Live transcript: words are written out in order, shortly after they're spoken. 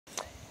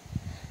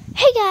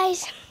Hey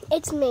guys,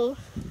 it's me.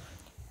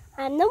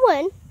 I'm the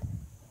one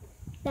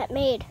that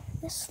made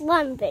the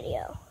slime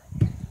video,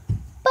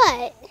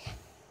 but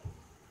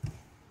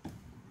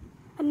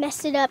I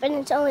messed it up and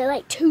it's only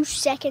like 2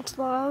 seconds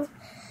long.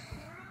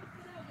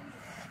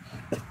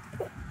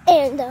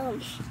 And I'm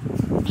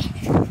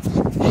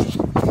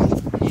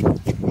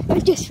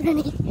just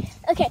running.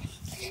 Okay,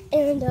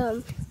 and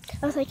I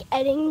was like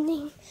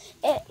editing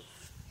it,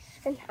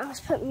 and I was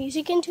putting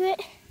music into it,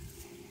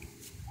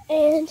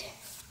 and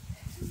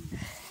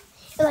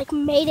it like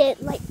made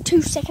it like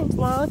 2 seconds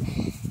long,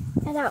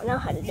 and I don't know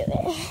how to do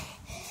it.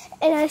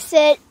 And I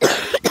said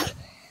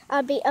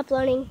I'll be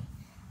uploading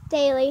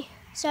daily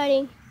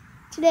starting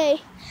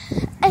today,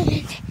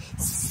 and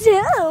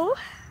so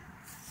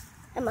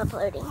I'm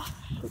uploading.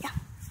 Yeah,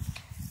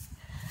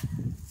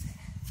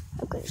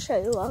 I'm gonna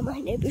show you all my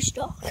neighbor's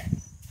dog.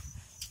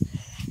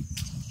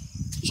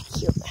 She's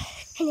cute.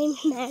 Her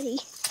name's Maddie.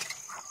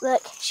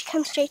 Look, she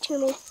comes straight to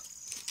me.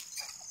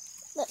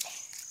 Look.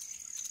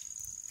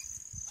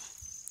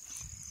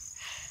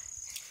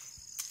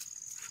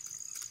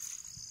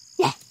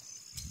 Yeah.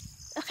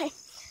 Okay,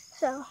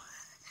 so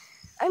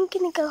I'm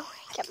gonna go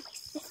get my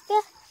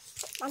sister.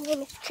 My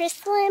name is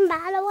Kristlyn,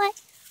 by the way.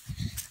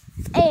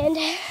 And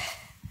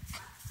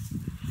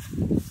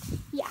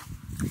yeah.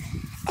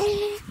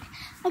 And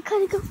I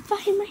gotta go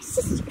find my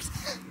sisters.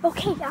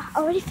 Okay, I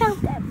already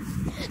found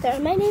them. They're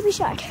in my neighbor's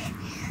yard.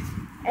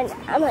 And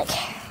I'm like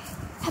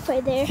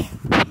halfway there.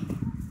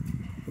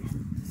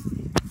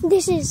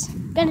 This is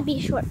gonna be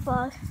a short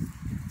vlog.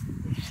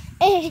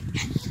 And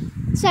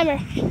Summer,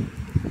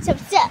 so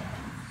what's up?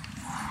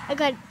 I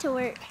got to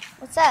work.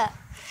 What's up?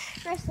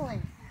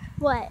 Kristlyn.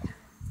 What?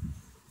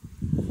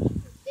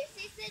 This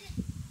is it.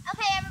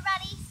 Okay,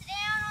 everybody, sit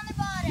down on the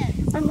bottom.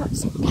 I'm not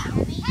sitting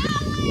down.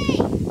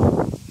 Kylie!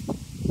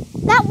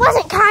 That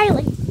wasn't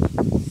Kylie.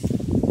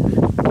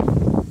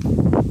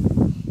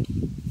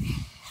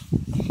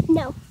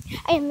 No,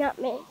 I am not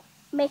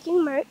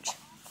making merch.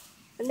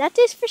 And that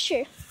is for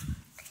sure.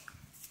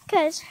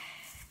 Because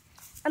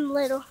I'm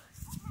little.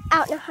 I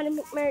don't know how to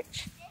make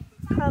merch.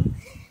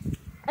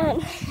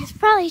 And it's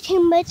probably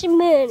too much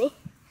money.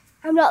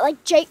 I'm not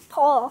like Jake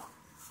Paul.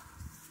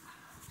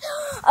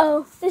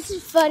 Oh, this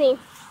is funny.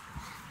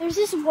 There's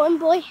this one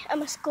boy at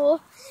my school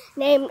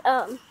named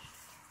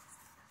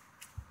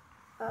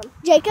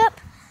Jacob,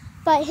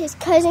 but his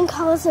cousin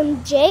calls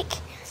him Jake.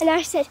 And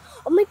I said,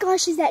 oh my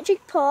gosh, is that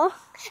Jake Paul?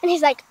 And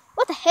he's like,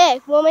 what the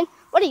heck, woman?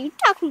 What are you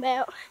talking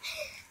about?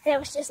 And it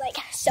was just like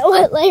so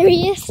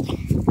hilarious.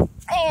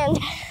 And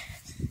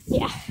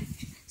yeah,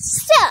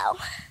 so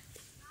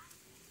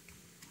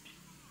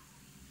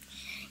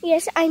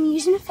yes, I'm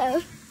using a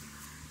phone.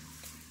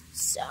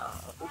 So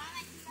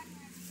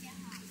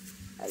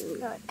I'm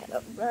not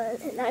gonna run,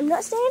 and I'm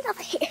not standing up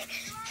here.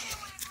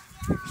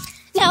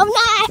 No, I'm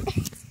not.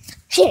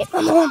 She ain't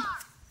my mom.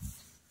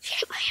 She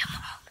ain't my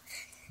mom.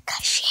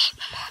 Cause she ain't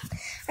my mom.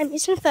 I'm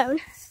using a phone.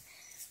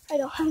 I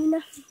don't have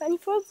enough money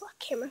for a vlog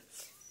camera,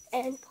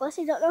 and plus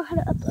I don't know how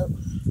to upload.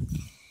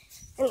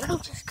 And I'm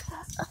just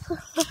gonna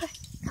upload my phone.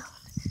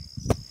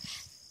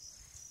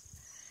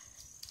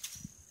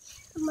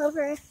 I'm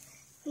over in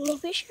the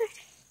neighbor's yard.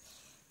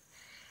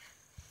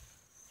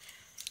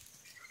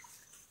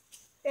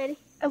 Ready?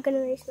 I'm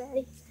gonna race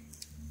Maddie.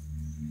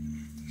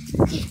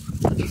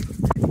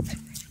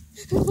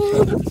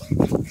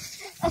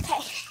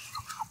 Okay,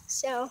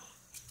 so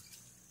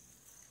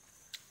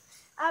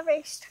I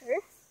raced her.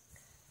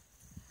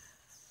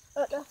 I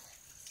don't know if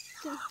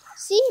you can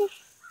see her,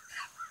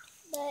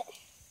 but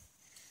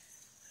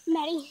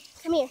Maddie,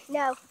 come here.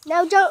 No,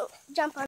 don't jump on.